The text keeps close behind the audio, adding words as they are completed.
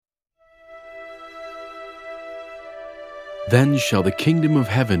Then shall the kingdom of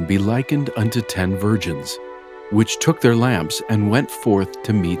heaven be likened unto 10 virgins, which took their lamps and went forth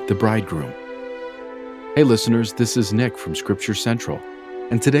to meet the bridegroom. Hey listeners, this is Nick from Scripture Central,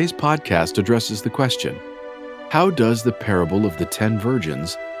 and today's podcast addresses the question, how does the parable of the 10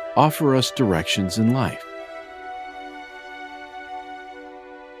 virgins offer us directions in life?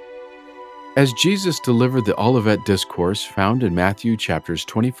 As Jesus delivered the Olivet Discourse found in Matthew chapters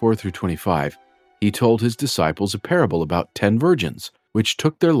 24 through 25, he told his disciples a parable about 10 virgins, which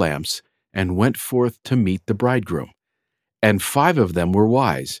took their lamps and went forth to meet the bridegroom. And 5 of them were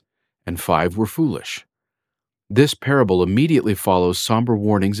wise, and 5 were foolish. This parable immediately follows somber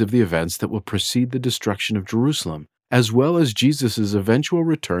warnings of the events that will precede the destruction of Jerusalem, as well as Jesus' eventual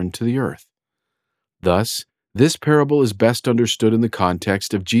return to the earth. Thus, this parable is best understood in the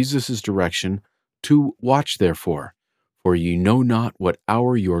context of Jesus' direction to watch therefore, for ye know not what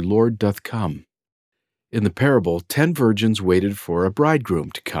hour your Lord doth come. In the parable, 10 virgins waited for a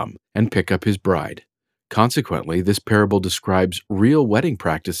bridegroom to come and pick up his bride. Consequently, this parable describes real wedding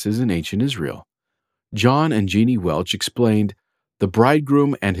practices in ancient Israel. John and Jeannie Welch explained, the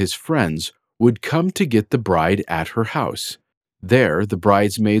bridegroom and his friends would come to get the bride at her house. There, the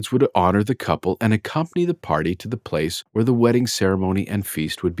bridesmaids would honor the couple and accompany the party to the place where the wedding ceremony and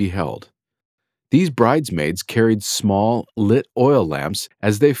feast would be held. These bridesmaids carried small, lit oil lamps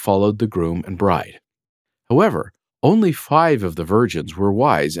as they followed the groom and bride. However, only 5 of the virgins were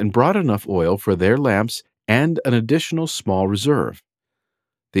wise and brought enough oil for their lamps and an additional small reserve.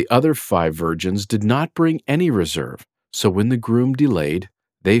 The other 5 virgins did not bring any reserve, so when the groom delayed,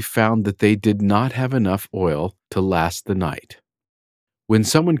 they found that they did not have enough oil to last the night. When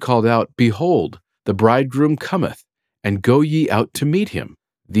someone called out, "Behold, the bridegroom cometh, and go ye out to meet him,"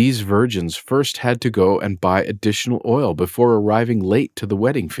 these virgins first had to go and buy additional oil before arriving late to the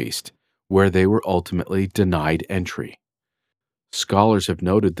wedding feast, where they were ultimately denied entry. Scholars have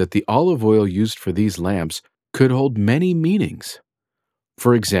noted that the olive oil used for these lamps could hold many meanings.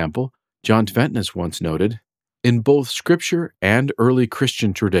 For example, John Tventis once noted, in both Scripture and early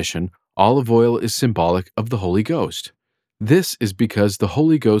Christian tradition, olive oil is symbolic of the Holy Ghost. This is because the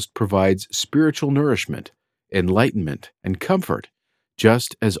Holy Ghost provides spiritual nourishment, enlightenment, and comfort,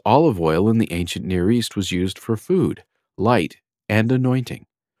 just as olive oil in the ancient Near East was used for food, light, and anointing.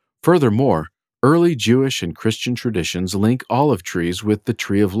 Furthermore, early Jewish and Christian traditions link olive trees with the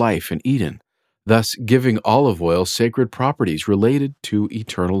tree of life in Eden, thus giving olive oil sacred properties related to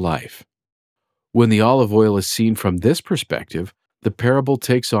eternal life. When the olive oil is seen from this perspective, the parable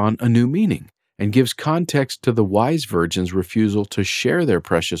takes on a new meaning and gives context to the wise virgins' refusal to share their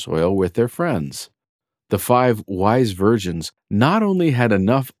precious oil with their friends. The 5 wise virgins not only had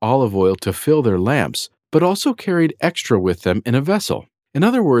enough olive oil to fill their lamps, but also carried extra with them in a vessel. In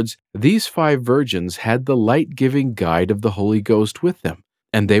other words, these 5 virgins had the light-giving guide of the Holy Ghost with them,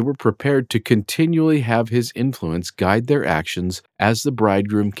 and they were prepared to continually have his influence guide their actions as the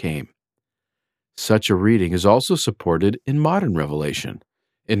bridegroom came. Such a reading is also supported in modern revelation.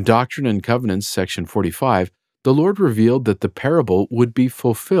 In Doctrine and Covenants, section 45, the Lord revealed that the parable would be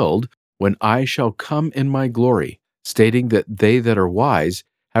fulfilled when I shall come in my glory, stating that they that are wise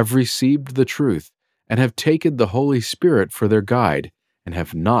have received the truth and have taken the Holy Spirit for their guide and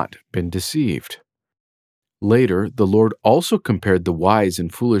have not been deceived. Later, the Lord also compared the wise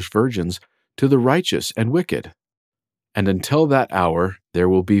and foolish virgins to the righteous and wicked. And until that hour there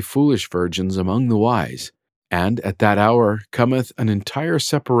will be foolish virgins among the wise, and at that hour cometh an entire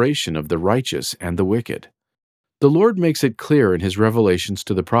separation of the righteous and the wicked. The Lord makes it clear in his revelations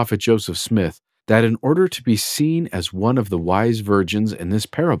to the prophet Joseph Smith that in order to be seen as one of the wise virgins in this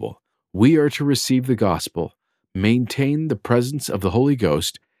parable, we are to receive the gospel, maintain the presence of the Holy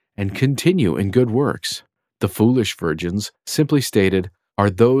Ghost, and continue in good works. The foolish virgins, simply stated, are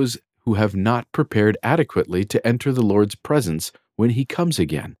those who have not prepared adequately to enter the Lord's presence when he comes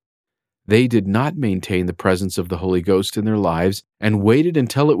again. They did not maintain the presence of the Holy Ghost in their lives and waited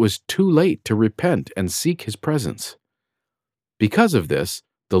until it was too late to repent and seek his presence. Because of this,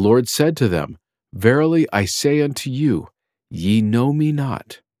 the Lord said to them, "Verily I say unto you, ye know me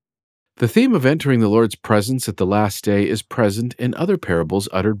not." The theme of entering the Lord's presence at the last day is present in other parables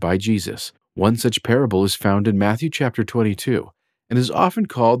uttered by Jesus. One such parable is found in Matthew chapter 22 and is often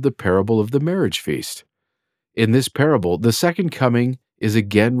called the parable of the marriage feast. In this parable, the second coming is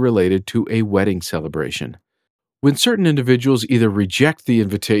again related to a wedding celebration. When certain individuals either reject the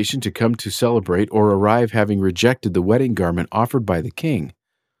invitation to come to celebrate or arrive having rejected the wedding garment offered by the king,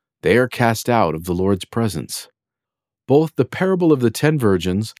 they are cast out of the Lord's presence. Both the parable of the 10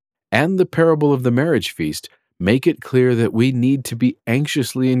 virgins and the parable of the marriage feast make it clear that we need to be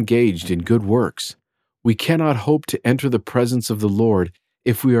anxiously engaged in good works. We cannot hope to enter the presence of the Lord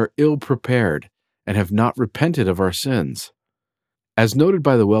if we are ill prepared and have not repented of our sins. As noted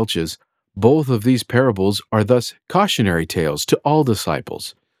by the Welches, both of these parables are thus cautionary tales to all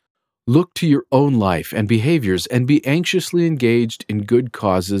disciples. Look to your own life and behaviors and be anxiously engaged in good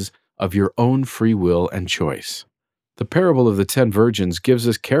causes of your own free will and choice. The parable of the 10 virgins gives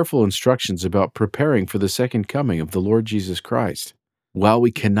us careful instructions about preparing for the second coming of the Lord Jesus Christ. While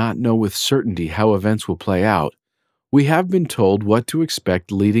we cannot know with certainty how events will play out, we have been told what to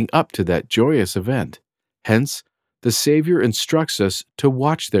expect leading up to that joyous event. Hence, the Savior instructs us to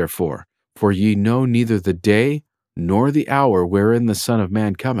watch therefore, for ye know neither the day nor the hour wherein the Son of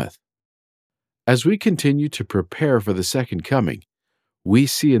Man cometh. As we continue to prepare for the second coming, we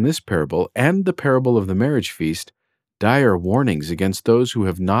see in this parable and the parable of the marriage feast dire warnings against those who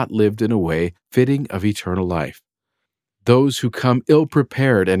have not lived in a way fitting of eternal life. Those who come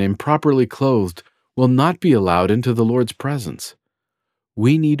ill-prepared and improperly clothed will not be allowed into the Lord's presence.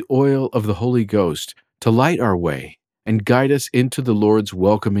 We need oil of the Holy Ghost to light our way and guide us into the Lord's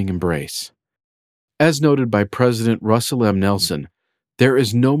welcoming embrace. As noted by President Russell M. Nelson, there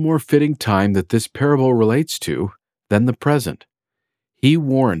is no more fitting time that this parable relates to than the present. He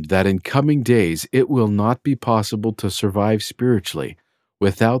warned that in coming days it will not be possible to survive spiritually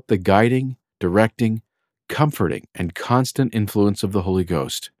without the guiding, directing, comforting, and constant influence of the Holy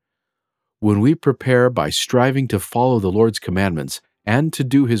Ghost. When we prepare by striving to follow the Lord's commandments and to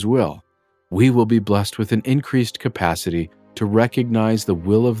do His will, we will be blessed with an increased capacity to recognize the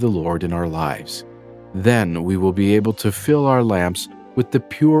will of the Lord in our lives. Then we will be able to fill our lamps with the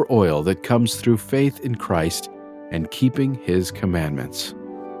pure oil that comes through faith in Christ and keeping His commandments.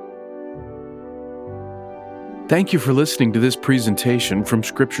 Thank you for listening to this presentation from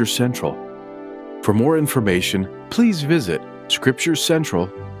Scripture Central. For more information, please visit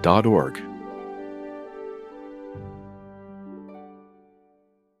scripturecentral.org.